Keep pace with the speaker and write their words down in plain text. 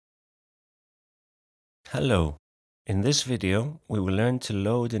Hello. In this video, we will learn to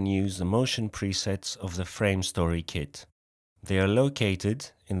load and use the motion presets of the FrameStory kit. They are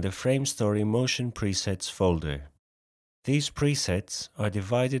located in the FrameStory Motion Presets folder. These presets are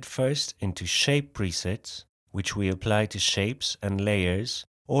divided first into shape presets, which we apply to shapes and layers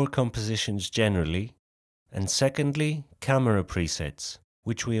or compositions generally, and secondly, camera presets,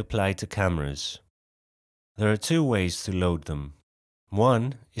 which we apply to cameras. There are two ways to load them.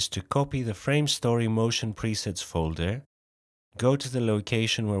 One is to copy the FrameStory Motion Presets folder, go to the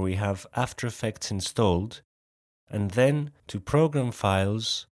location where we have After Effects installed, and then to Program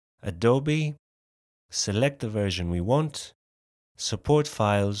Files, Adobe, select the version we want, Support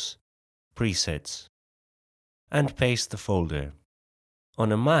Files, Presets, and paste the folder.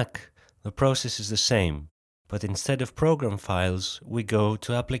 On a Mac, the process is the same, but instead of Program Files, we go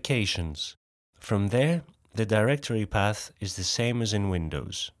to Applications. From there, the directory path is the same as in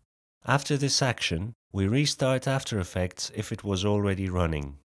Windows. After this action, we restart After Effects if it was already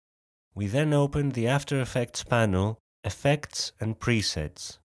running. We then open the After Effects panel, Effects and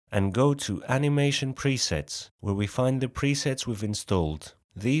Presets, and go to Animation Presets, where we find the presets we've installed.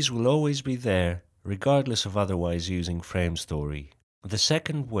 These will always be there, regardless of otherwise using FrameStory. The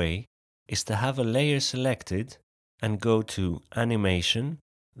second way is to have a layer selected and go to Animation,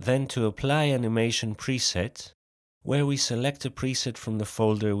 then to Apply Animation Preset, where we select a preset from the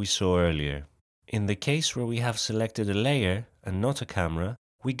folder we saw earlier. In the case where we have selected a layer and not a camera,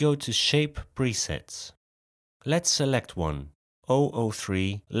 we go to Shape Presets. Let's select one,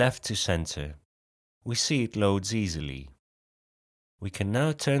 003 left to center. We see it loads easily. We can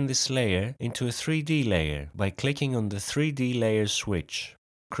now turn this layer into a 3D layer by clicking on the 3D layer switch.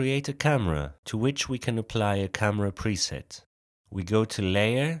 Create a camera to which we can apply a camera preset. We go to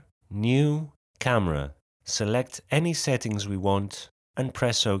Layer, New, Camera, select any settings we want and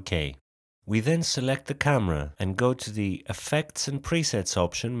press OK. We then select the camera and go to the Effects and Presets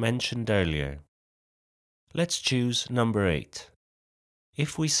option mentioned earlier. Let's choose number 8.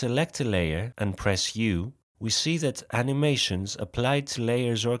 If we select a layer and press U, we see that animations applied to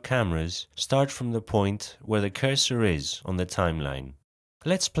layers or cameras start from the point where the cursor is on the timeline.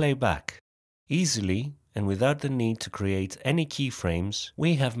 Let's play back. Easily, and without the need to create any keyframes,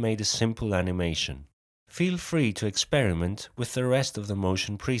 we have made a simple animation. Feel free to experiment with the rest of the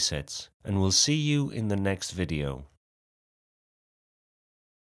motion presets, and we'll see you in the next video.